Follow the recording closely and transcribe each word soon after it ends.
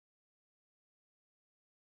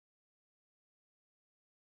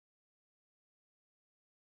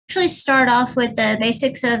actually start off with the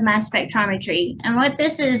basics of mass spectrometry. And what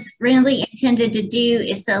this is really intended to do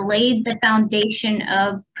is to lay the foundation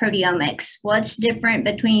of proteomics. What's different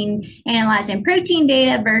between analyzing protein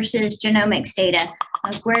data versus genomics data?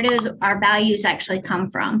 Like, where do our values actually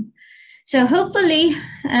come from? So hopefully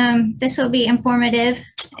this will be informative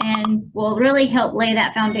and will really help lay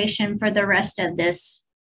that foundation for the rest of this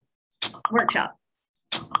workshop.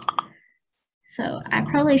 So I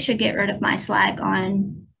probably should get rid of my Slack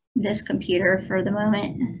on this computer for the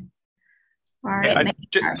moment. All right.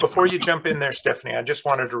 Before you jump in there, Stephanie, I just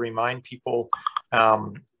wanted to remind people,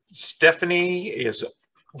 Stephanie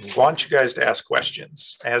wants you guys to ask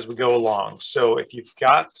questions as we go along. So if you've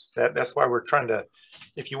got that, that's why we're trying to,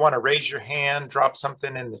 if you want to raise your hand, drop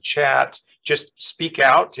something in the chat, just speak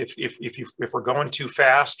out if we're going too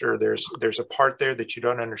fast or there's a part there that you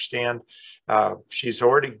don't understand. She's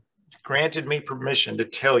already granted me permission to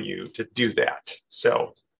tell you to do that.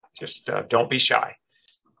 So just don't be shy.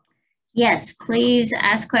 Yes, please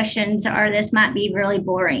ask questions or this might be really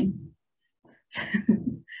boring.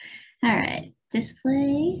 All right,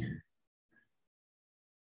 display.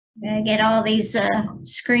 I'm gonna get all these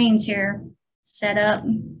screens here set up.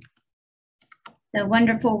 The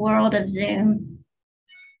wonderful world of Zoom.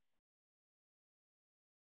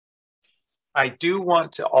 I do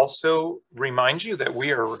want to also remind you that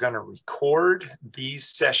we are going to record these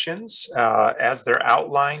sessions as they're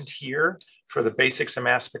outlined here for the basics of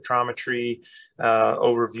mass spectrometry,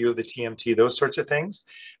 overview of the TMT, those sorts of things,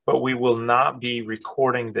 but we will not be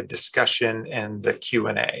recording the discussion and the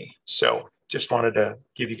Q&A. So just wanted to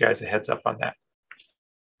give you guys a heads up on that.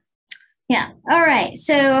 Yeah, all right,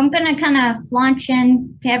 so I'm gonna kind of launch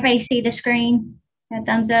in. Can everybody see the screen? A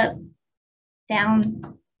thumbs up, down,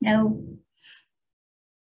 no?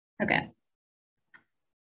 Okay.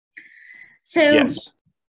 So yes.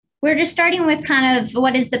 We're just starting with kind of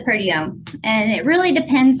what is the proteome, and it really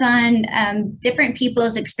depends on different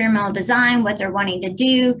people's experimental design, what they're wanting to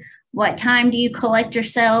do, what time do you collect your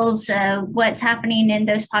cells, what's happening in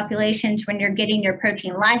those populations when you're getting your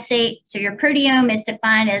protein lysate. So your proteome is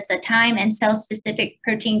defined as the time and cell-specific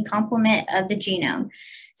protein complement of the genome.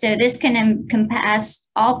 So this can encompass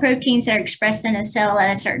all proteins that are expressed in a cell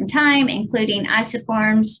at a certain time, including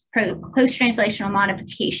isoforms, post-translational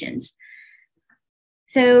modifications.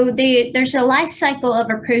 So there's a life cycle of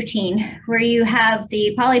a protein where you have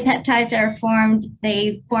the polypeptides that are formed.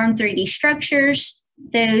 They form 3D structures.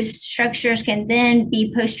 Those structures can then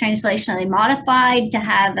be post-translationally modified to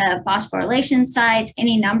have phosphorylation sites,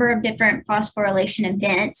 any number of different phosphorylation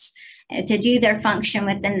events to do their function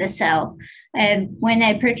within the cell. When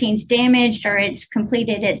a protein's damaged or it's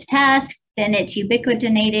completed its task, then it's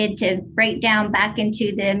ubiquitinated to break down back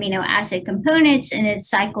into the amino acid components and it's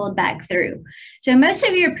cycled back through. So most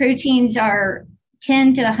of your proteins are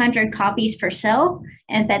 10 to 100 copies per cell,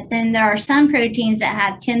 but then there are some proteins that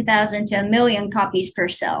have 10,000 to 1,000,000 copies per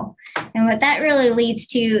cell. And what that really leads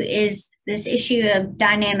to is this issue of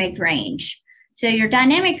dynamic range. So your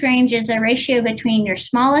dynamic range is a ratio between your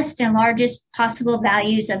smallest and largest possible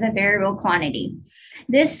values of a variable quantity.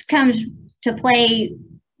 This comes to play,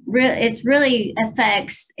 it really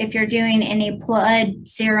affects if you're doing any blood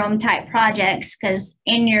serum type projects, because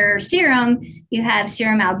in your serum, you have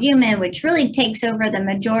serum albumin, which really takes over the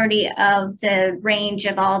majority of the range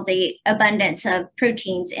of all the abundance of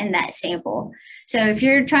proteins in that sample. So if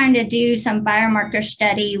you're trying to do some biomarker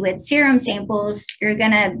study with serum samples, you're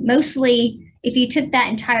gonna mostly, if you took that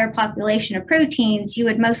entire population of proteins, you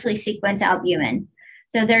would mostly sequence albumin.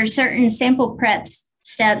 So there's certain sample prep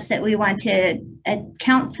steps that we want to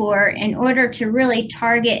account for in order to really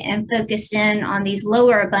target and focus in on these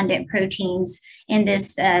lower abundant proteins in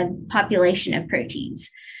this population of proteins.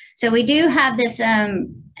 So we do have this,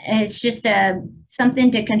 it's just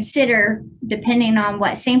something to consider depending on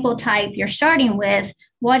what sample type you're starting with.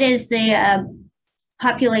 What is the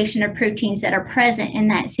population of proteins that are present in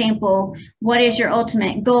that sample? What is your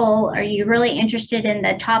ultimate goal? Are you really interested in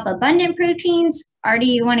the top abundant proteins, or do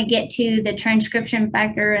you want to get to the transcription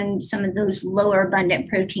factor and some of those lower abundant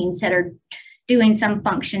proteins that are doing some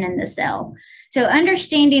function in the cell? So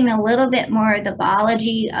understanding a little bit more of the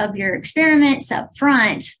biology of your experiments up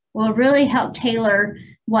front will really help tailor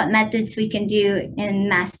what methods we can do in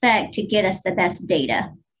mass spec to get us the best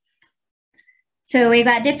data. So we've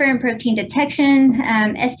got different protein detection.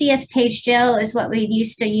 SDS page gel is what we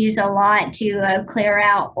used to use a lot to clear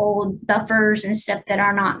out old buffers and stuff that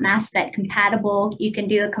are not mass spec compatible. You can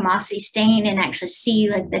do a Kamasi stain and actually see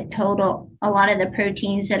like the total, a lot of the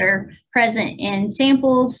proteins that are present in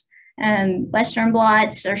samples. Western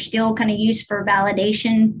blots are still kind of used for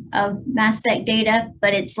validation of mass spec data,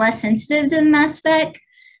 but it's less sensitive than mass spec.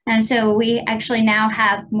 And so we actually now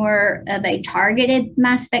have more of a targeted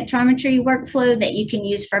mass spectrometry workflow that you can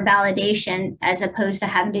use for validation as opposed to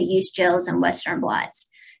having to use gels and Western blots.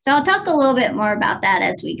 So I'll talk a little bit more about that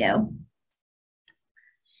as we go.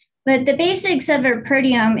 But the basics of a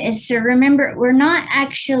proteome is to remember we're not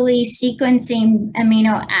actually sequencing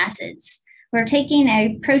amino acids. We're taking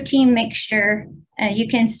a protein mixture. You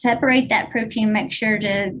can separate that protein mixture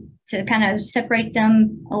to kind of separate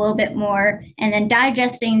them a little bit more, and then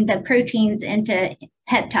digesting the proteins into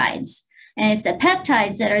peptides. And it's the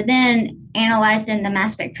peptides that are then analyzed in the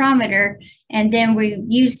mass spectrometer. And then we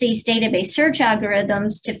use these database search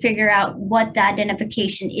algorithms to figure out what the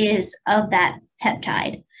identification is of that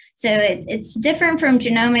peptide. So it's different from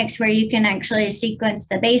genomics where you can actually sequence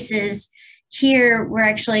the bases. Here, we're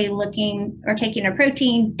actually looking or taking a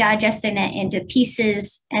protein, digesting it into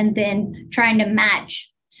pieces, and then trying to match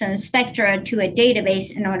some spectra to a database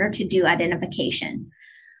in order to do identification.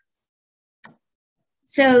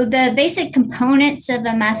 So the basic components of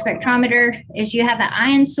a mass spectrometer is you have an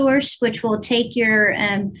ion source, which will take your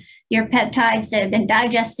peptides that have been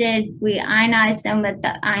digested. We ionize them with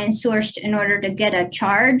the ion source in order to get a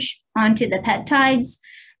charge onto the peptides.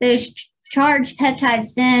 Those charged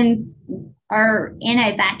peptides then are in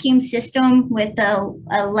a vacuum system with the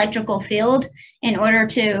electrical field in order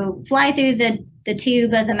to fly through the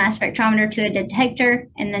tube of the mass spectrometer to a detector,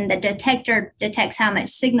 and then the detector detects how much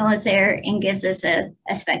signal is there and gives us a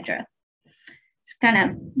spectra. It's kind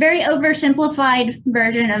of very oversimplified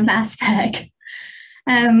version of mass spec.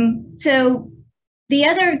 So the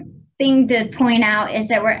other thing to point out is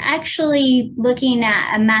that we're actually looking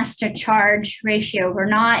at a mass to charge ratio. We're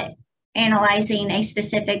not analyzing a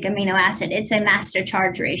specific amino acid. It's a mass to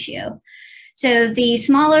charge ratio. So the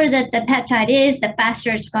smaller that the peptide is, the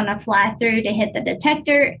faster it's going to fly through to hit the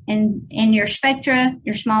detector. And in your spectra,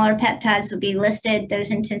 your smaller peptides will be listed,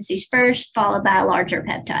 those intensities first, followed by a larger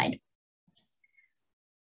peptide.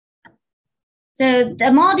 So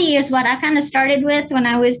the MALDI is what I kind of started with when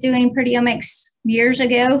I was doing proteomics years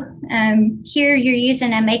ago. Here you're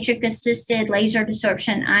using a matrix-assisted laser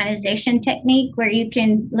desorption ionization technique where you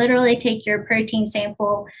can literally take your protein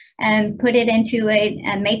sample and put it into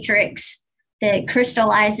a matrix that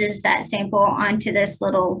crystallizes that sample onto this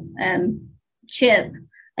little chip.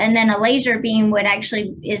 And then a laser beam would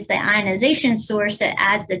actually is the ionization source that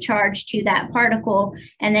adds the charge to that particle.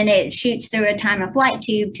 And then it shoots through a time of flight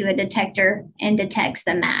tube to a detector and detects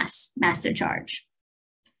the mass to charge.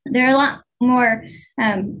 There are a lot more,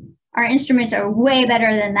 our instruments are way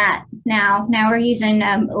better than that now. Now we're using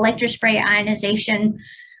electrospray ionization.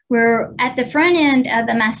 We're at the front end of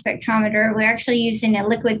the mass spectrometer, we're actually using a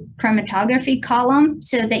liquid chromatography column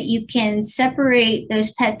so that you can separate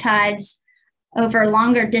those peptides over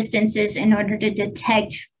longer distances in order to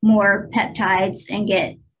detect more peptides and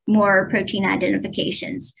get more protein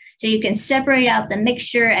identifications. So you can separate out the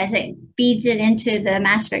mixture as it feeds it into the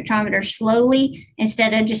mass spectrometer slowly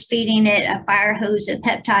instead of just feeding it a fire hose of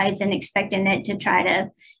peptides and expecting it to try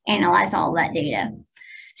to analyze all that data.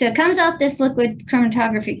 So it comes off this liquid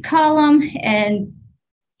chromatography column, and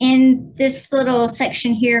in this little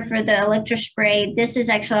section here for the electrospray, this is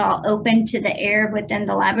actually all open to the air within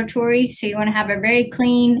the laboratory. So you want to have a very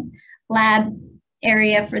clean lab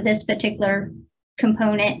area for this particular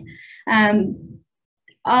component.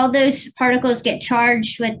 All those particles get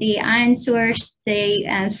charged with the ion source.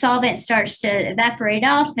 The solvent starts to evaporate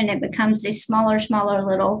off and it becomes these smaller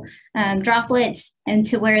little droplets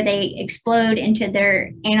into where they explode into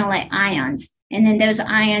their analyte ions. And then those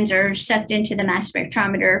ions are sucked into the mass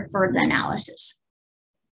spectrometer for the analysis.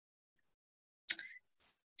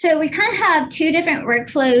 So we kind of have two different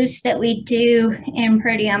workflows that we do in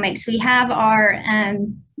proteomics. We have our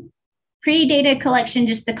pre-data collection,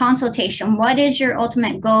 just the consultation. What is your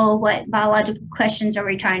ultimate goal? What biological questions are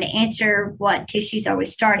we trying to answer? What tissues are we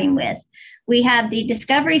starting with? We have the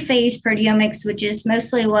discovery phase proteomics, which is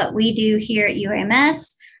mostly what we do here at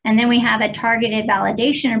UAMS. And then we have a targeted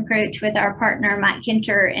validation approach with our partner, Mike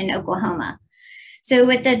Kinter in Oklahoma. So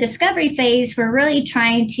with the discovery phase, we're really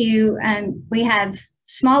trying to, we have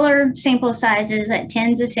smaller sample sizes at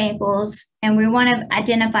tens of samples, and we want to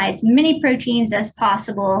identify as many proteins as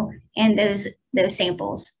possible in those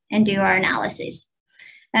samples and do our analysis.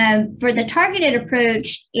 For the targeted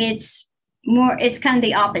approach, it's kind of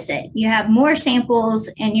the opposite. You have more samples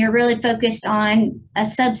and you're really focused on a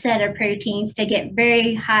subset of proteins to get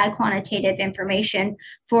very high quantitative information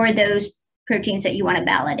for those proteins that you want to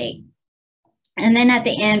validate. And then at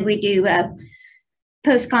the end, we do a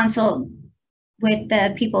post-consult with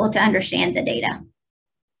the people to understand the data.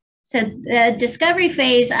 So the discovery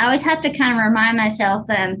phase, I always have to kind of remind myself,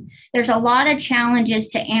 there's a lot of challenges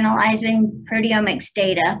to analyzing proteomics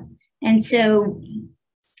data. And so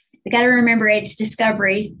we got to remember it's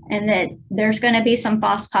discovery and that there's going to be some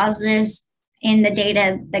false positives in the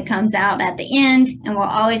data that comes out at the end. And we'll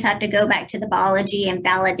always have to go back to the biology and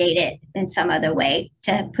validate it in some other way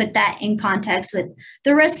to put that in context with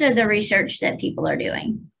the rest of the research that people are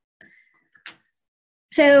doing.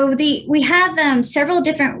 So we have several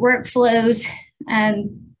different workflows, and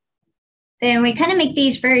we kind of make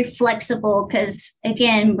these very flexible because,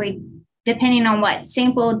 again, depending on what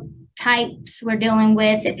sample types we're dealing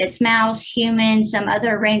with, if it's mouse, human, some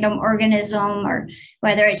other random organism, or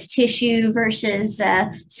whether it's tissue versus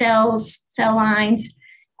cells, cell lines,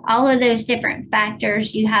 all of those different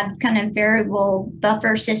factors, you have kind of variable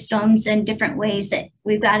buffer systems and different ways that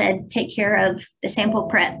we've got to take care of the sample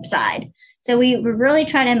prep side. So we really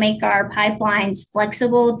try to make our pipelines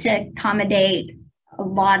flexible to accommodate a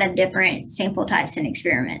lot of different sample types and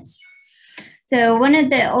experiments. So one of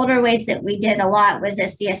the older ways that we did a lot was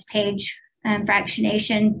SDS page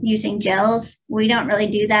fractionation using gels. We don't really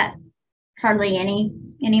do that hardly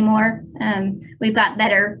anymore. We've got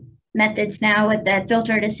better methods now with the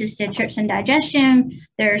filtered assisted trypsin digestion.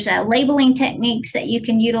 There's labeling techniques that you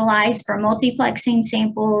can utilize for multiplexing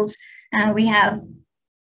samples. We have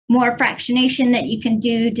more fractionation that you can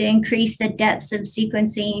do to increase the depths of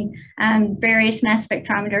sequencing, various mass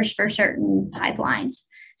spectrometers for certain pipelines.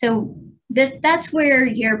 So that's where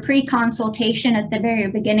your pre-consultation at the very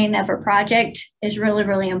beginning of a project is really,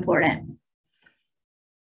 really important.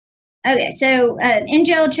 Okay, so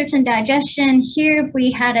in-gel trypsin digestion, here if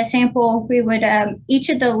we had a sample, we would, each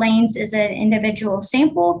of the lanes is an individual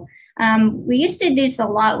sample. We used to do this a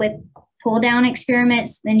lot with pull down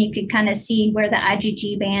experiments, then you could kind of see where the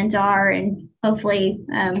IgG bands are, and hopefully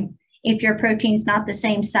if your protein's not the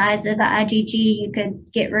same size of the IgG, you could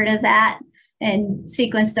get rid of that and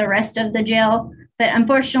sequence the rest of the gel. But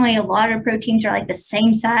unfortunately, a lot of proteins are like the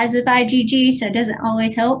same size as IgG, so it doesn't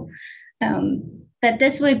always help. But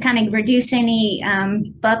this would kind of reduce any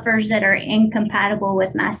buffers that are incompatible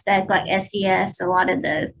with mass spec, like SDS, a lot of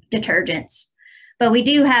the detergents. But we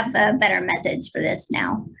do have better methods for this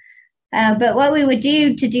now. But what we would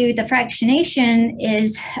do to do the fractionation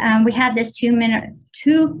is we have this 2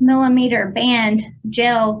 millimeter band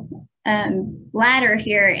gel ladder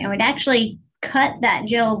here, and we'd actually cut that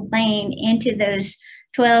gel lane into those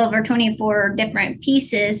 12 or 24 different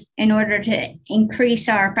pieces in order to increase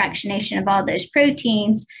our fractionation of all those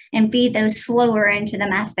proteins and feed those slower into the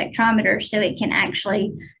mass spectrometer so it can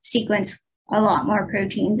actually sequence a lot more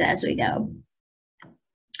proteins as we go.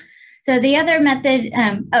 So the other method,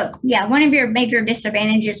 one of your major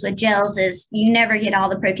disadvantages with gels is you never get all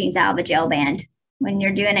the proteins out of a gel band. When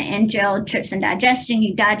you're doing an in-gel trypsin digestion,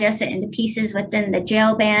 you digest it into pieces within the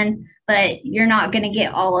gel band, but you're not going to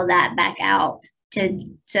get all of that back out.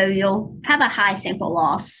 So you'll have a high sample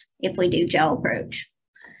loss if we do gel approach.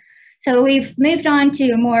 So we've moved on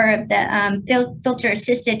to more of the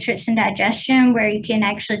filter-assisted trypsin digestion, where you can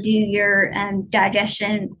actually do your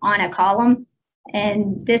digestion on a column.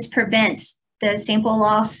 And this prevents the sample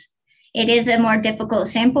loss. It is a more difficult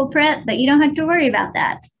sample prep, but you don't have to worry about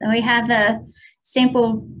that. We have the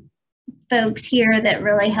sample folks here that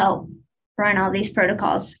really help run all these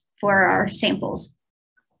protocols for our samples.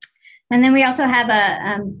 And then we also have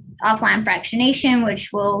a offline fractionation, which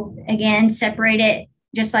will, again, separate it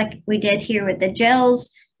just like we did here with the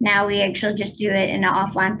gels. Now we actually just do it in an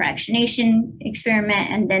offline fractionation experiment,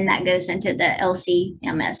 and then that goes into the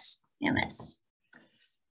LC-MS.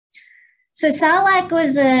 So SILAC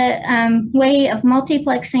was a way of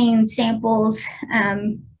multiplexing samples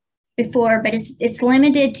before, but it's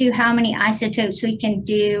limited to how many isotopes we can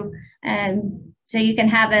do. So you can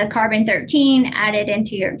have a carbon-13 added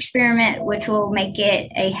into your experiment, which will make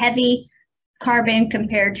it a heavy carbon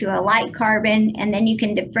compared to a light carbon. And then you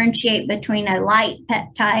can differentiate between a light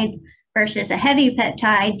peptide versus a heavy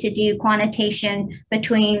peptide to do quantitation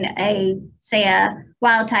between say a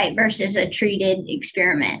wild type versus a treated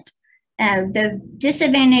experiment. The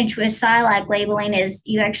disadvantage with SILAC labeling is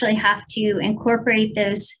you actually have to incorporate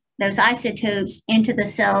those isotopes into the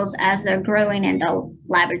cells as they're growing in the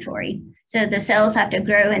laboratory. So the cells have to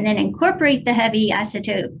grow and then incorporate the heavy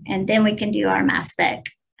isotope, and then we can do our mass spec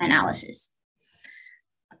analysis.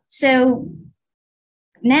 So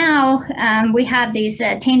now we have these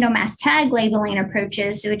tandem mass tag labeling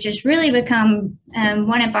approaches, which has really become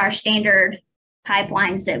one of our standard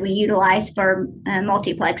pipelines that we utilize for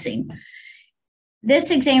multiplexing.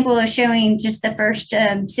 This example is showing just the first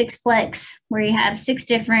 6-plex, where you have 6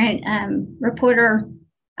 different reporter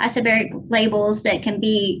isobaric labels that can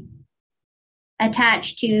be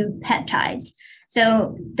attached to peptides.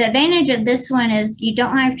 So the advantage of this one is you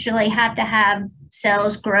don't actually have to have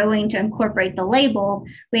cells growing to incorporate the label.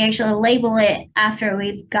 We actually label it after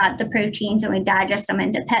we've got the proteins and we digest them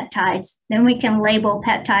into peptides. Then we can label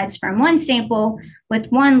peptides from one sample with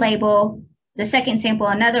one label, the second sample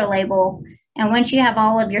another label. And once you have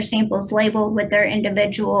all of your samples labeled with their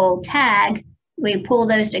individual tag, we pull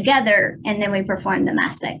those together and then we perform the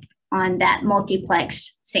mass spec on that multiplexed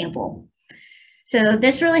sample. So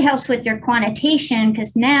this really helps with your quantitation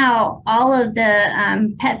because now all of the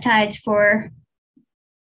peptides for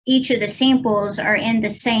each of the samples are in the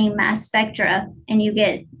same mass spectra, and you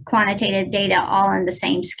get quantitative data all in the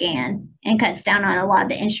same scan and cuts down on a lot of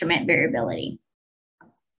the instrument variability.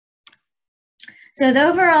 So the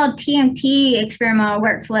overall TMT experimental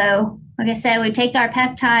workflow, like I said, we take our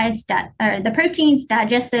peptides, the proteins,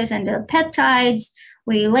 digest those into the peptides.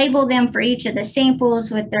 We label them for each of the samples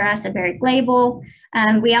with their isobaric label.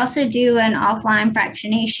 We also do an offline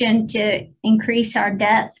fractionation to increase our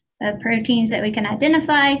depth of proteins that we can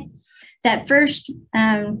identify. That first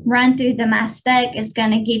run through the mass spec is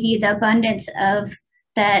going to give you the abundance of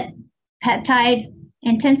that peptide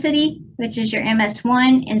intensity, which is your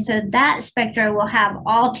MS1. And so that spectra will have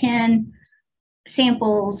all 10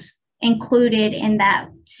 samples included in that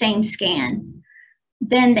same scan.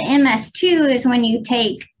 Then the MS2 is when you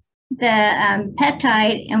take the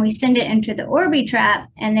peptide and we send it into the Orbitrap,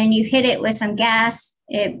 and then you hit it with some gas,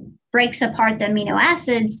 it breaks apart the amino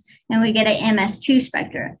acids, and we get an MS2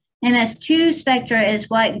 spectra. MS2 spectra is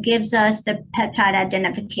what gives us the peptide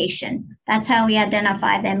identification. That's how we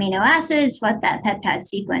identify the amino acids, what that peptide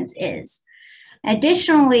sequence is.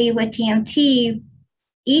 Additionally, with TMT,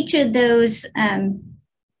 each of those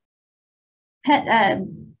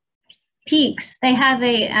peaks, they have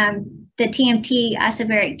the TMT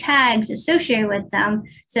isobaric tags associated with them.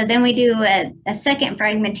 So then we do a second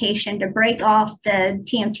fragmentation to break off the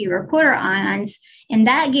TMT reporter ions, and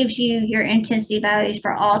that gives you your intensity values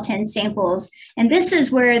for all 10 samples. And this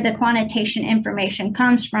is where the quantitation information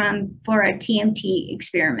comes from for a TMT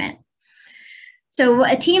experiment. So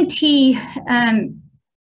a TMT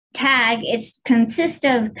tag, it consists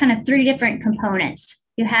of kind of 3 different components.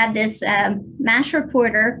 You have this mass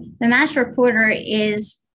reporter. The mass reporter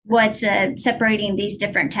is what's separating these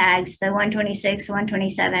different tags, the 126,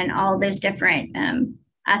 127, all those different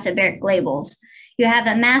isobaric labels. You have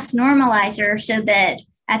a mass normalizer so that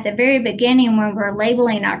at the very beginning when we're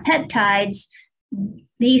labeling our peptides,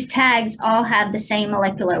 these tags all have the same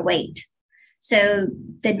molecular weight. So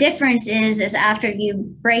the difference is after you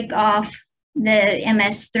break off the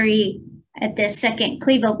MS3 at the second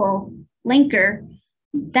cleavable linker,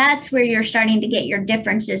 that's where you're starting to get your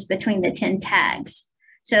differences between the 10 tags.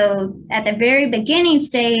 So at the very beginning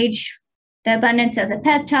stage, the abundance of the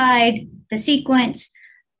peptide, the sequence,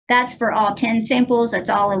 that's for all 10 samples. That's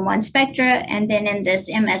all in one spectra. And then in this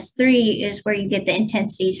MS3 is where you get the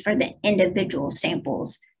intensities for the individual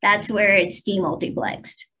samples. That's where it's demultiplexed.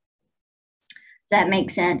 Does that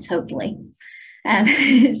make sense? Hopefully.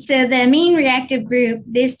 So the amine reactive group,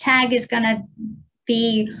 this tag is going to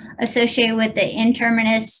be associated with the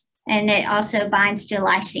N-terminus, and it also binds to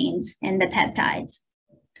lysines in the peptides.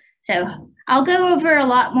 So I'll go over a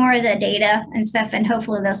lot more of the data and stuff, and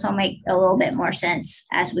hopefully this will make a little bit more sense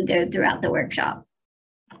as we go throughout the workshop.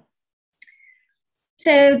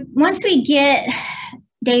 So once we get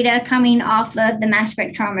data coming off of the mass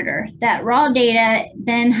spectrometer, that raw data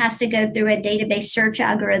then has to go through a database search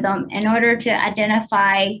algorithm in order to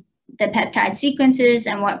identify the peptide sequences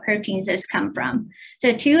and what proteins those come from.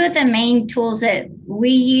 So 2 of the main tools that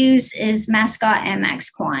we use is Mascot and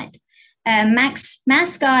MaxQuant.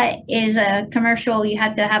 Mascot is a commercial, you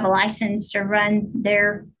have to have a license to run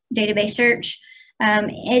their database search.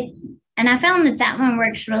 And I found that one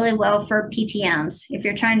works really well for PTMs. If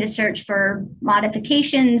you're trying to search for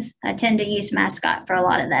modifications, I tend to use Mascot for a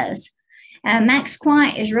lot of those.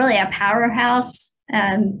 MaxQuant is really a powerhouse.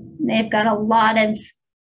 They've got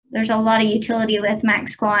there's a lot of utility with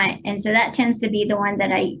MaxQuant, and so that tends to be the one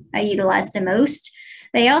that I utilize the most.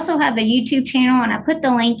 They also have a YouTube channel, and I put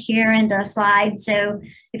the link here in the slide. So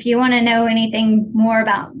if you want to know anything more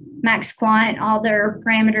about MaxQuant, all their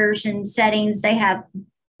parameters and settings, they have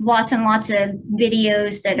lots and lots of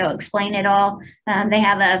videos that'll explain it all. They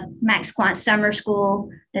have a MaxQuant summer school.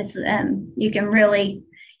 That's you can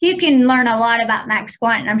learn a lot about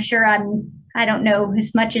MaxQuant, and I'm sure I don't know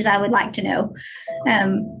as much as I would like to know.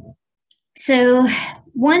 So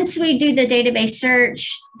once we do the database search,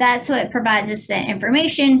 that's what provides us the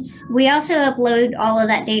information. We also upload all of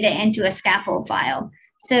that data into a scaffold file.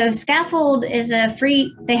 So scaffold is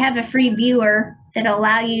they have a free viewer that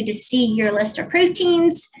allow you to see your list of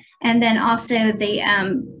proteins and then also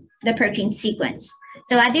the protein sequence.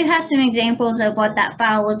 So I do have some examples of what that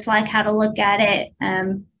file looks like, how to look at it,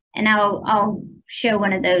 and I'll show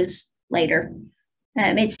one of those later.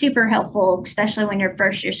 It's super helpful, especially when you're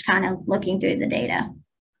first just kind of looking through the data.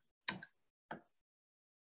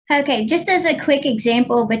 Okay, just as a quick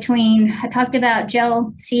example between, I talked about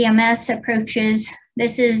gel CMS approaches.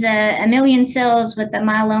 This is a million cells with the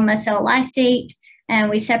myeloma cell lysate, and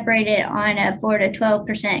we separate it on a 4 to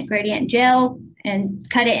 12% gradient gel and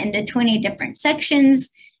cut it into 20 different sections.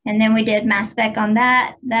 And then we did mass spec on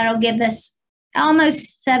that. That'll give us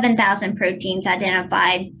almost 7,000 proteins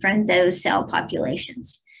identified from those cell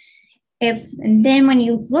populations. And then when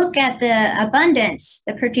you look at the abundance,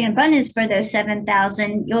 the protein abundance for those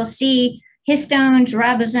 7,000, you'll see histones,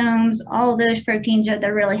 ribosomes, all of those proteins are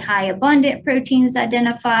the really high abundant proteins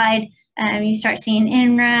identified. You start seeing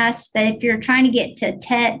NRAS, but if you're trying to get to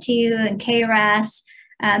TET2 and KRAS,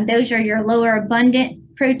 those are your lower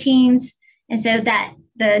abundant proteins. And so that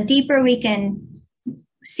the deeper we can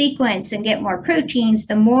sequence and get more proteins,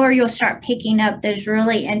 the more you'll start picking up those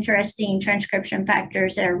really interesting transcription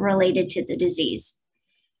factors that are related to the disease.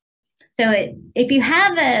 So if you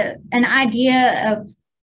have an idea of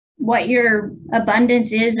what your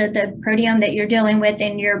abundance is of the proteome that you're dealing with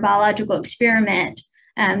in your biological experiment,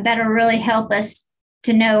 that'll really help us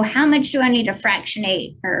to know how much do I need to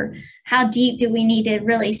fractionate, or how deep do we need to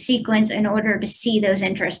really sequence in order to see those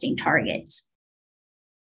interesting targets.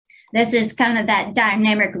 This is kind of that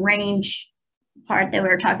dynamic range part that we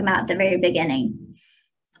were talking about at the very beginning.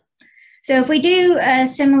 So if we do a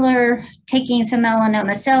similar, taking some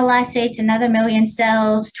melanoma cell lysates, another million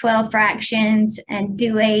cells, 12 fractions, and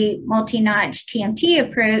do a multi-notch TMT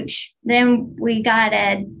approach, then we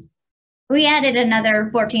added another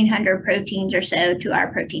 1,400 proteins or so to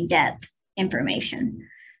our protein depth information.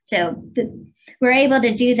 So we're able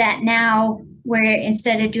to do that now, where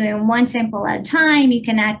instead of doing one sample at a time, you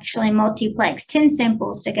can actually multiplex 10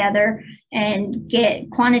 samples together and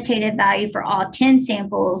get quantitative value for all 10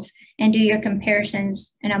 samples and do your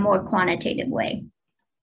comparisons in a more quantitative way.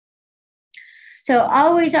 So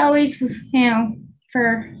always,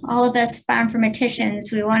 for all of us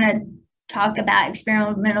bioinformaticians, we want to talk about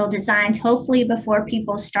experimental designs, hopefully before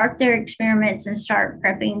people start their experiments and start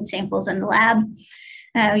prepping samples in the lab.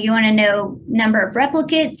 You want to know number of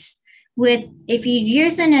replicates. If you're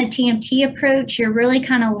using a TMT approach, you're really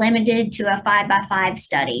kind of limited to a 5x5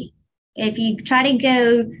 study. If you try to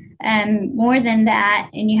go more than that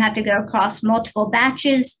and you have to go across multiple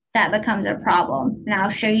batches, that becomes a problem. And I'll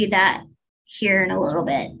show you that here in a little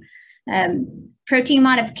bit. Protein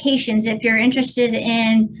modifications, if you're interested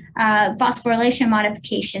in phosphorylation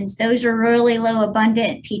modifications, those are really low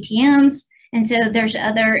abundant PTMs. And so there's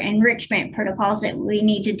other enrichment protocols that we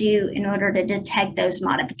need to do in order to detect those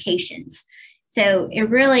modifications. So it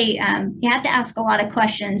really, you have to ask a lot of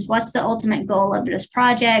questions. What's the ultimate goal of this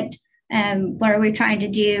project? What are we trying to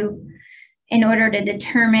do in order to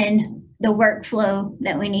determine the workflow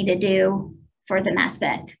that we need to do for the mass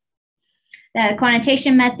spec? The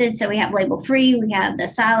quantitation methods, so we have label-free, we have the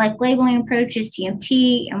SciLike labeling approaches,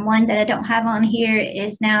 TMT, and one that I don't have on here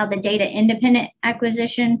is now the data-independent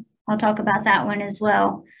acquisition. I'll talk about that one as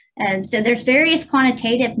well. So there's various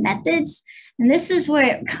quantitative methods, and this is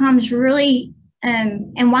where it comes really,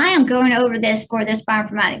 and why I'm going over this for this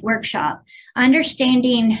bioinformatics workshop,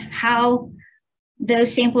 understanding how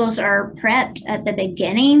those samples are prepped at the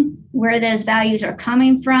beginning, where those values are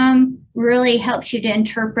coming from, really helps you to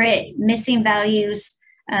interpret missing values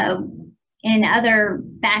and other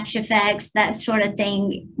batch effects, that sort of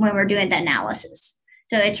thing, when we're doing the analysis.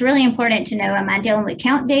 So it's really important to know, am I dealing with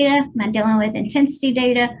count data? Am I dealing with intensity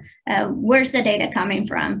data? Where's the data coming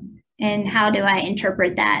from? And how do I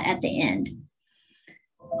interpret that at the end?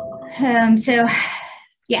 So,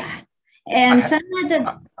 yeah. And some of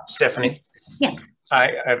the... Stephanie? Yeah.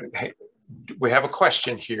 We have a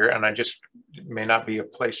question here, and it may not be a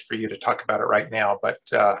place for you to talk about it right now, but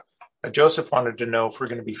Joseph wanted to know if we're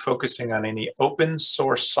going to be focusing on any open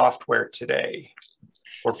source software today,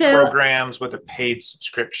 or programs with a paid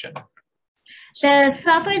subscription. The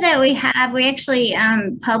software that we have, we actually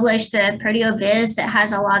published the ProteoViz that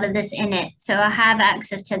has a lot of this in it. So I have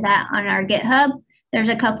access to that on our GitHub. There's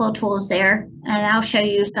a couple of tools there, and I'll show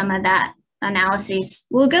you some of that analysis.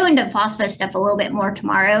 We'll go into phospho stuff a little bit more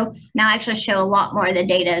tomorrow, and I'll actually show a lot more of the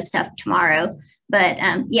data stuff tomorrow. But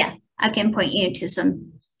yeah, I can point you to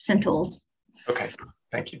some tools. Okay,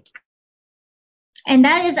 thank you. And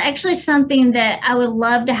that is actually something that I would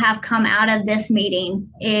love to have come out of this meeting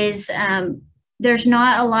is there's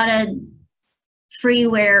not a lot of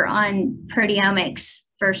freeware on proteomics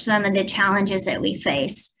for some of the challenges that we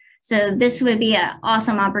face. So this would be an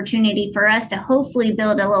awesome opportunity for us to hopefully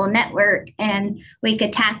build a little network, and we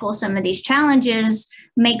could tackle some of these challenges,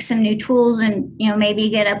 make some new tools, and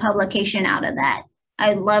maybe get a publication out of that.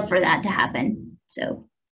 I'd love for that to happen. So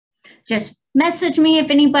just message me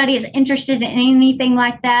if anybody is interested in anything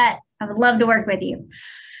like that. I would love to work with you.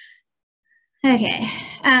 Okay.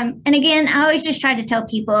 And again, I always just try to tell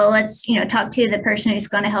people, let's, talk to the person who's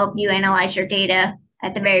going to help you analyze your data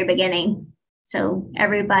at the very beginning. So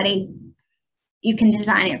everybody, you can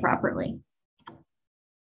design it properly.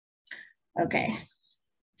 Okay.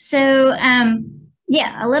 So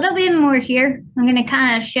yeah, a little bit more here. I'm going to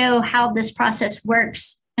kind of show how this process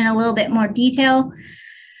works in a little bit more detail.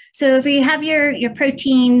 So if you have your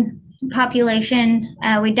protein population,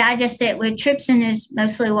 we digest it with trypsin is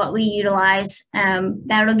mostly what we utilize.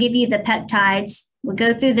 That'll give you the peptides. We'll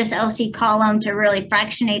go through this LC column to really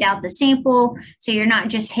fractionate out the sample, so you're not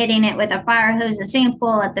just hitting it with a fire hose of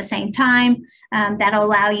sample at the same time. That'll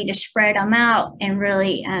allow you to spread them out and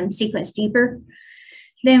really sequence deeper.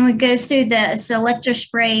 Then it goes through the selector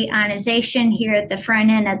spray ionization here at the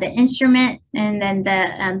front end of the instrument, and then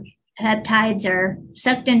the peptides are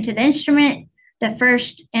sucked into the instrument. The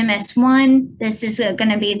first MS1, this is going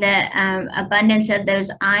to be the abundance of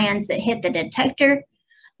those ions that hit the detector.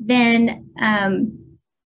 Then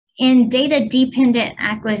in data-dependent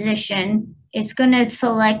acquisition, it's going to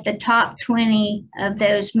select the top 20 of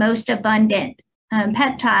those most abundant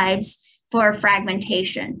peptides for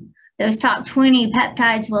fragmentation. Those top 20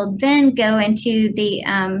 peptides will then go into the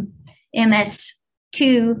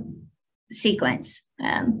MS2 sequence.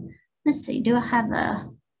 Let's see,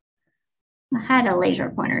 I had a laser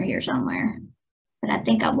pointer here somewhere, but I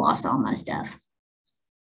think I've lost all my stuff.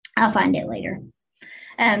 I'll find it later.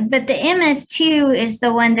 But the MS2 is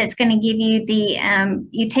the one that's going to give you the,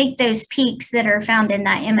 you take those peaks that are found in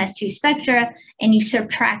that MS2 spectra and you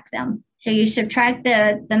subtract them. So you subtract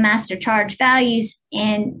the master charge values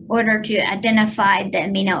in order to identify the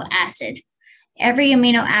amino acid. Every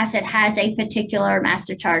amino acid has a particular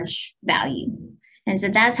master charge value. And so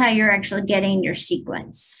that's how you're actually getting your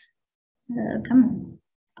sequence. Come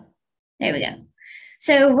on. There we go.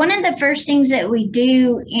 So one of the first things that we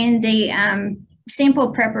do in the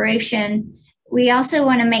sample preparation, we also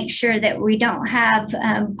want to make sure that we don't have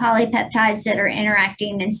polypeptides that are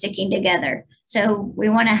interacting and sticking together. So we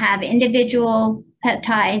want to have individual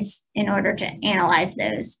peptides in order to analyze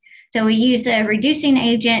those. So we use a reducing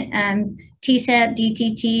agent, TSEP,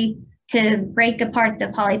 DTT, to break apart the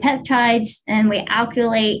polypeptides, and we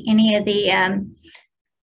alkylate any of the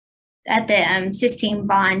cysteine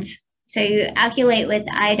bonds. So you alkylate with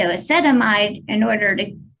iodoacetamide in order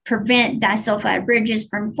to prevent disulfide bridges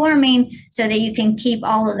from forming, so that you can keep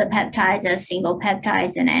all of the peptides as single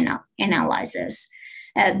peptides and analyze those.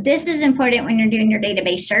 This is important when you're doing your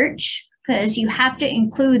database search, because you have to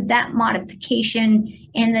include that modification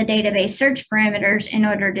in the database search parameters in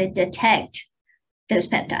order to detect those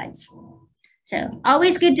peptides. So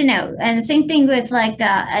always good to know. And the same thing with like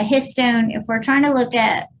a histone. If we're trying to look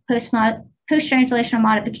at post-translational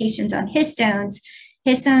modifications on histones,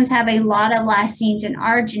 histones have a lot of lysines and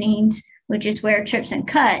arginines, which is where trypsin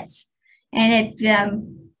cuts. And if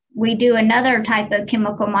we do another type of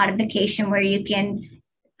chemical modification where you can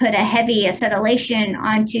put a heavy acetylation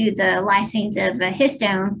onto the lysines of a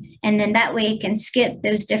histone, and then that way it can skip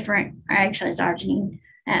those different, or actually it's arginine,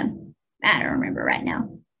 I don't remember right now.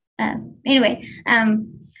 Anyway,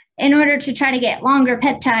 in order to try to get longer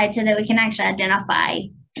peptides so that we can actually identify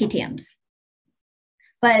PTMs.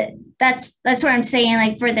 But that's what I'm saying,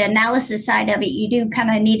 like for the analysis side of it, you do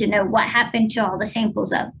kind of need to know what happened to all the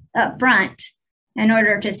samples up front in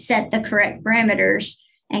order to set the correct parameters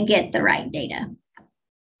and get the right data.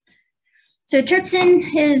 So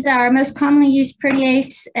trypsin is our most commonly used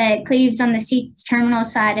protease. It cleaves on the C-terminal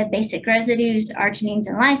side of basic residues, arginines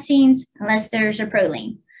and lysines, unless there's a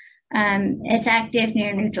proline. It's active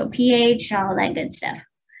near neutral pH, all that good stuff.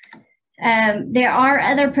 There are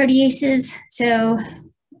other proteases. So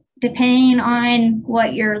depending on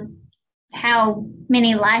how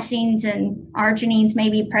many lysines and arginines may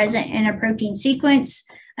be present in a protein sequence,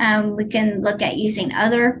 we can look at using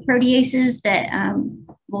other proteases that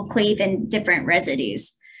will cleave in different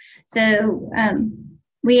residues. So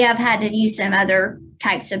we have had to use some other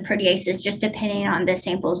types of proteases just depending on the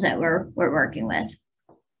samples that we're working with.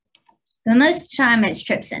 But most of the time it's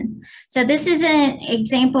trypsin. So this is an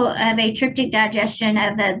example of a tryptic digestion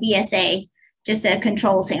of a BSA, just a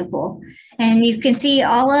control sample. And you can see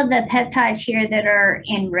all of the peptides here that are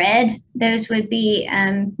in red. Those would be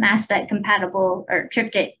mass spec compatible or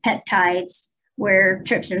tryptic peptides where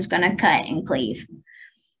trypsin is going to cut and cleave.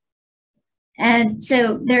 And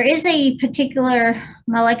so there is a particular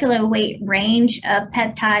molecular weight range of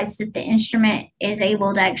peptides that the instrument is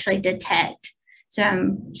able to actually detect.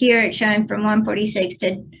 So here it's showing from 146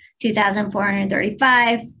 to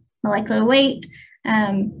 2,435 molecular weight.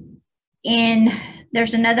 And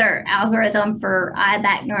there's another algorithm for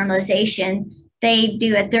IBAC normalization. They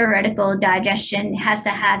do a theoretical digestion. It has to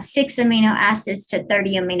have 6 amino acids to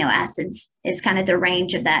 30 amino acids is kind of the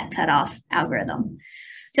range of that cutoff algorithm.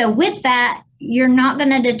 So with that, you're not going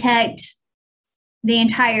to detect the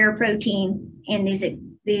entire protein in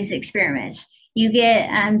these experiments. You get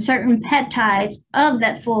certain peptides of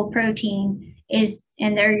that full protein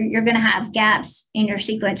and you're going to have gaps in your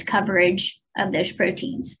sequence coverage of those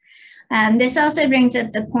proteins. This also brings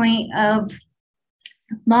up the point of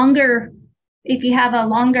if you have a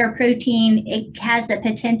longer protein, it has the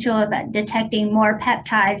potential of detecting more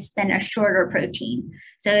peptides than a shorter protein.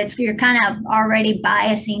 So you're kind of already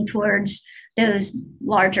biasing towards those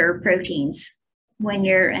larger proteins when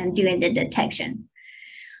you're doing the detection.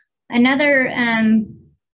 Another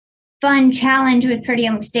fun challenge with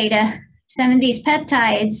proteomics data, some of these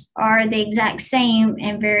peptides are the exact same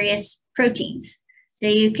in various proteins. So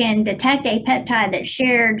you can detect a peptide that's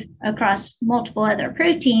shared across multiple other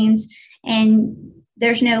proteins, and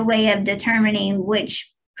there's no way of determining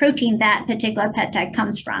which protein that particular peptide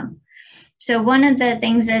comes from. So one of the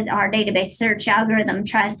things that our database search algorithm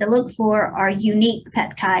tries to look for are unique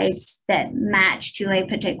peptides that match to a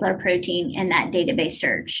particular protein in that database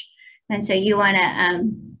search. And so you want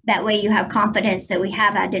to, that way you have confidence that we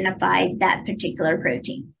have identified that particular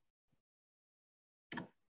protein.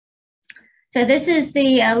 So this is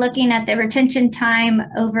the looking at the retention time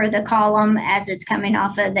over the column as it's coming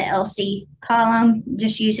off of the LC column,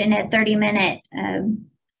 just using a 30-minute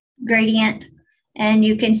gradient. And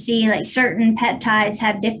you can see like certain peptides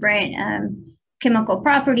have different chemical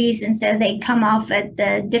properties, and so they come off at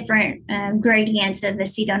the different gradients of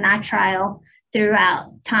acetonitrile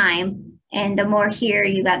throughout time. And the more here,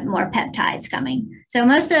 you got more peptides coming. So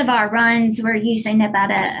most of our runs, we're using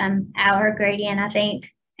about an hour gradient, I think,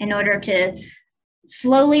 in order to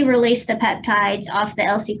slowly release the peptides off the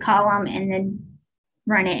LC column and then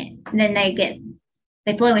run it. And then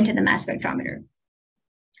they flow into the mass spectrometer.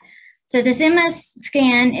 So this MS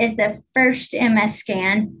scan is the first MS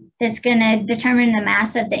scan that's going to determine the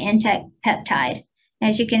mass of the intact peptide.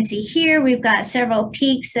 As you can see here, we've got several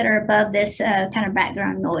peaks that are above this kind of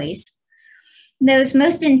background noise. Those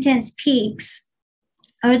most intense peaks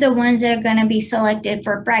are the ones that are going to be selected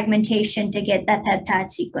for fragmentation to get that peptide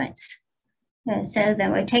sequence. So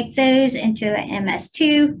then we take those into an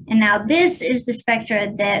MS2, and now this is the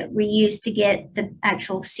spectra that we use to get the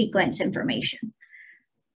actual sequence information.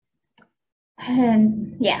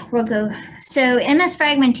 Yeah, we'll go. So MS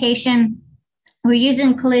fragmentation, we're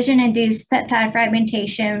using collision-induced peptide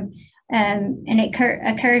fragmentation, and it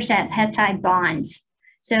occurs at peptide bonds.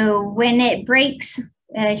 So when it breaks,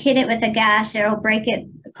 hit it with a gas, it'll break it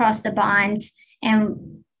across the bonds,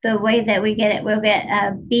 and the way that we get it, we'll get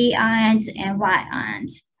B ions and Y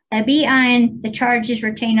ions. A B ion, the charge is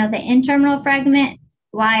retained on the N-terminal fragment.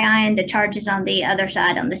 Y ion, the charge is on the other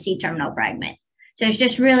side on the C-terminal fragment. So it's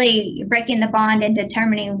just really breaking the bond and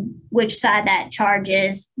determining which side that charge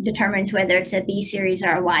is determines whether it's a B series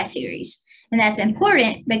or a Y series. And that's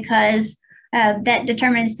important because that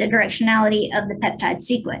determines the directionality of the peptide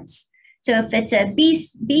sequence. So if it's a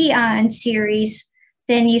B ion series,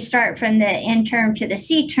 then you start from the N term to the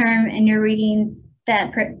C term and you're reading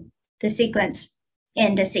the sequence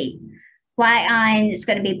N to C. Y ion is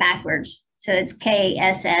going to be backwards. So it's K,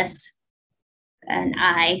 S, S, and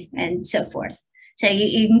I, and so forth. So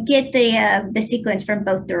you can get the sequence from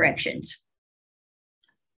both directions.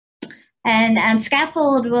 And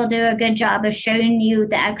Scaffold will do a good job of showing you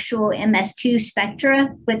the actual MS2 spectra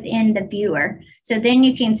within the viewer. So then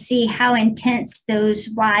you can see how intense those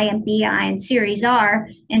Y and B ion series are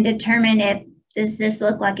and determine if does this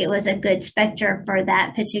look like it was a good spectra for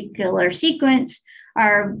that particular sequence,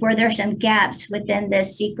 or were there some gaps within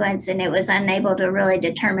this sequence and it was unable to really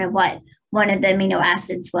determine what one of the amino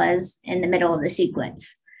acids was in the middle of the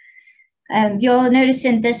sequence. You'll notice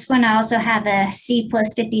in this one, I also have a C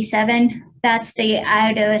plus 57. That's the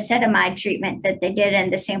iodoacetamide treatment that they did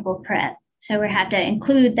in the sample prep. So we have to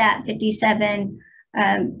include that 57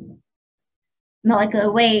 molecular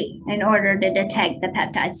weight in order to detect the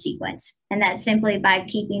peptide sequence. And that's simply by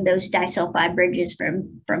keeping those disulfide bridges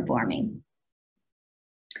from forming.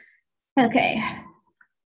 Okay,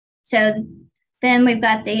 so then we've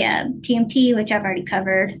got the TMT, which I've already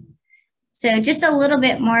covered. So just a little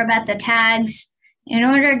bit more about the tags. in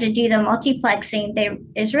order to do the multiplexing,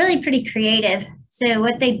 is really pretty creative. So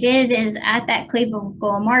what they did is at that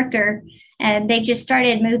cleavable marker, they just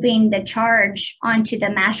started moving the charge onto the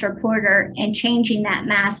mass reporter and changing that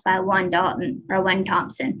mass by 1 Dalton or 1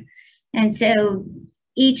 Thompson. And so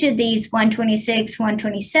each of these 126,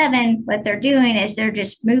 127, what they're doing is they're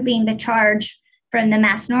just moving the charge from the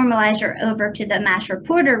mass normalizer over to the mass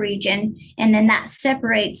reporter region, and then that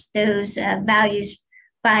separates those values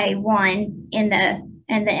by 1 in the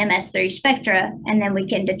MS3 spectra, and then we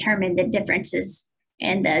can determine the differences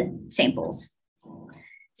in the samples.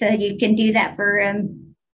 So you can do that for,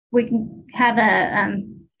 we can have a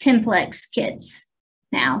 10-plex kits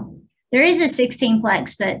now. There is a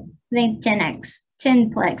 16-plex, but I think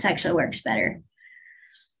 10-plex actually works better.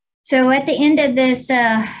 So at the end of this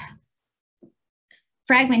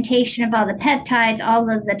fragmentation of all the peptides, all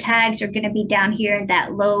of the tags are going to be down here in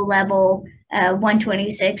that low level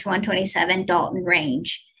 126, 127 Dalton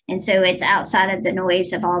range. And so it's outside of the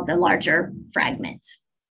noise of all the larger fragments.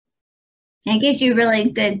 And it gives you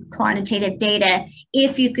really good quantitative data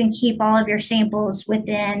if you can keep all of your samples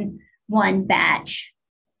within one batch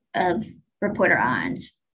of reporter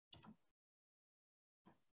ions.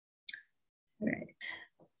 All right.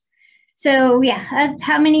 So yeah,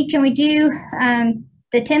 how many can we do?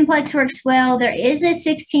 The 10-plex works well. There is a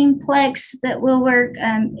 16-plex that will work.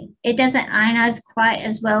 It doesn't ionize quite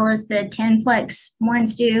as well as the 10-plex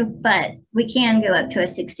ones do, but we can go up to a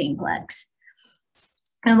 16-plex.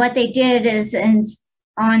 And what they did is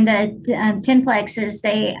on the 10-plexes,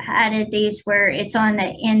 they added these where it's on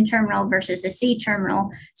the N terminal versus a C terminal.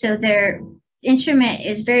 So their instrument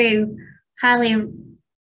is very highly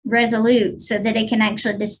resolute so that it can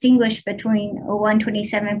actually distinguish between a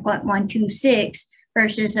 127.126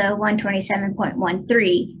 versus a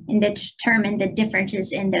 127.13 and determine the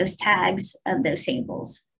differences in those tags of those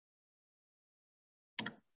samples.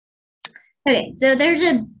 Okay, so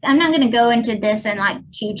I'm not going to go into this in like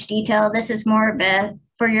huge detail. This is more of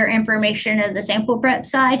for your information of the sample prep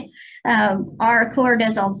side. Our core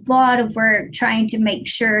does a lot of work trying to make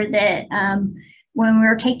sure that when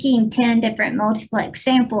we're taking 10 different multiplex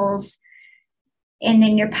samples and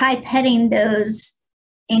then you're pipetting those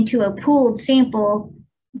into a pooled sample,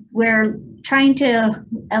 we're trying to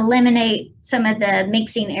eliminate some of the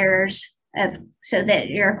mixing errors so that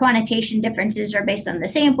your quantitation differences are based on the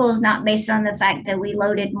samples, not based on the fact that we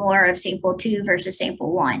loaded more of sample 2 versus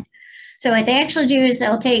sample 1. So what they actually do is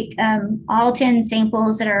they'll take all 10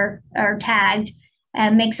 samples that are tagged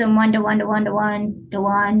and mix them 1 to 1 to 1 to 1 to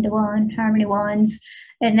 1 to 1, how many ones,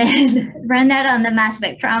 and then run that on the mass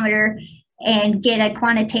spectrometer and get a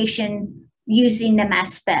quantitation using the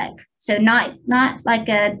mass spec. So not like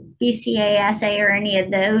a BCA assay or any of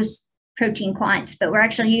those protein quants, but we're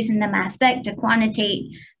actually using the mass spec to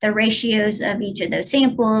quantitate the ratios of each of those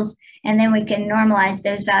samples, and then we can normalize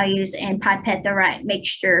those values and pipette the right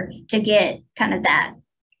mixture to get kind of that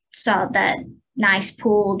nice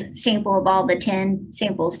pooled sample of all the 10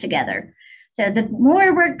 samples together. So the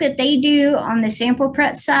more work that they do on the sample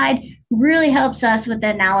prep side really helps us with the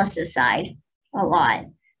analysis side a lot.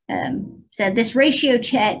 So this ratio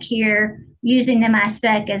check here using the mass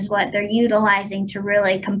spec is what they're utilizing to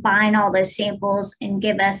really combine all those samples and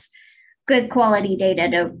give us good quality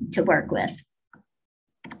data to work with.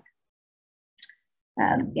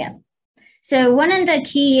 Yeah. So one of the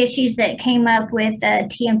key issues that came up with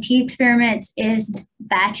TMT experiments is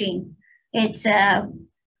batching. It's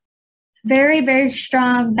very, very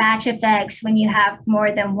strong batch effects when you have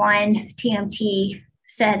more than one TMT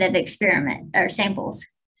set of experiment or samples.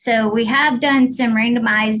 So we have done some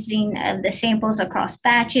randomizing of the samples across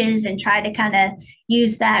batches and try to kind of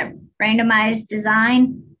use that randomized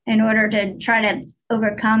design in order to try to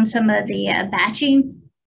overcome some of the batching.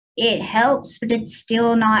 It helps, but it's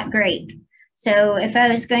still not great. So if I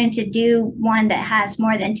was going to do one that has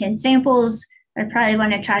more than 10 samples, I'd probably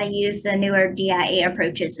want to try to use the newer DIA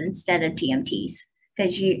approaches instead of TMTs,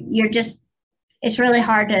 because it's really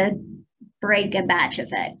hard to break a batch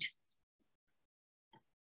effect.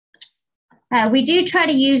 We do try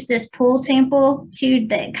to use this pooled sample too,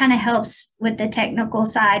 that kind of helps with the technical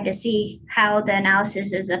side to see how the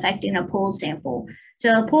analysis is affecting a pooled sample.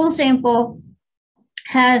 So a pooled sample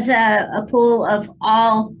has a pool of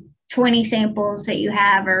all 20 samples that you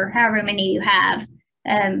have, or however many you have.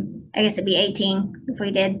 I guess it'd be 18 if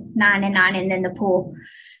we did 9 and 9 and then the pool.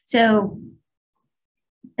 So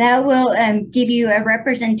that will give you a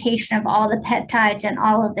representation of all the peptides and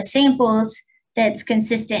all of the samples that's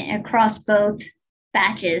consistent across both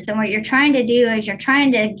batches. And what you're trying to do is you're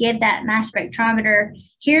trying to give that mass spectrometer,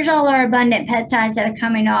 here's all our abundant peptides that are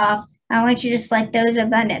coming off. I want you to select those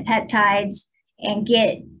abundant peptides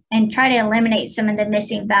and try to eliminate some of the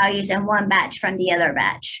missing values in one batch from the other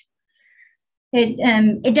batch.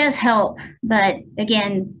 It does help, but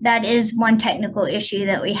again, that is one technical issue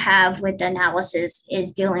that we have with the analysis,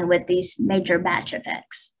 is dealing with these major batch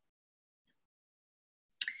effects.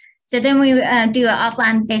 So then we do an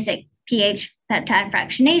offline basic pH peptide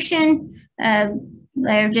fractionation.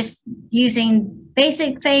 They're just using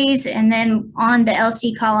basic phase, and then on the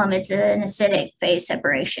LC column, it's an acidic phase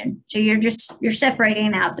separation. So you're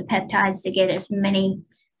separating out the peptides to get as many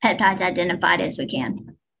peptides identified as we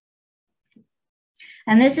can.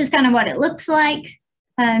 And this is kind of what it looks like.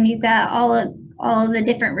 You've got all of the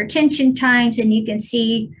different retention times, and you can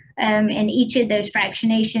see in each of those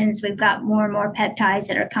fractionations, we've got more and more peptides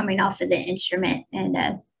that are coming off of the instrument and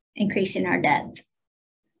increasing our depth.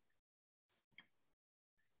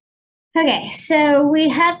 Okay, so we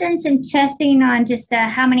have done some testing on just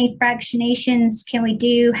how many fractionations can we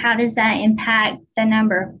do, how does that impact the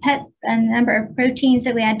number of proteins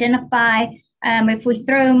that we identify. If we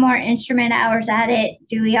throw more instrument hours at it,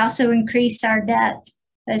 do we also increase our depth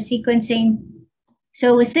of sequencing?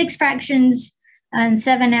 So with 6 fractions and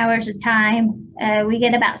 7 hours of time, we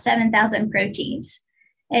get about 7,000 proteins.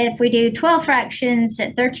 If we do 12 fractions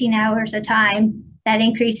at 13 hours of time, that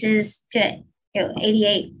increases to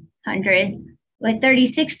 8,800. With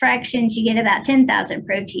 36 fractions, you get about 10,000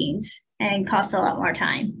 proteins and costs a lot more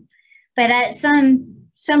time. But at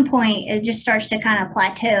some point, it just starts to kind of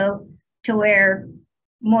plateau to where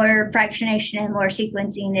more fractionation and more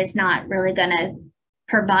sequencing is not really going to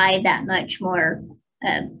provide that much more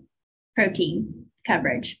protein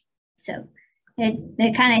coverage. So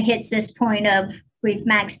it kind of hits this point of we've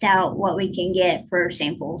maxed out what we can get for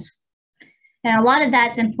samples. And a lot of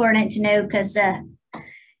that's important to know because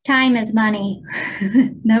time is money.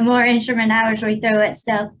 The more instrument hours we throw at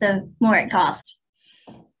stuff, the more it costs.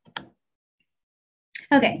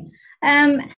 Okay.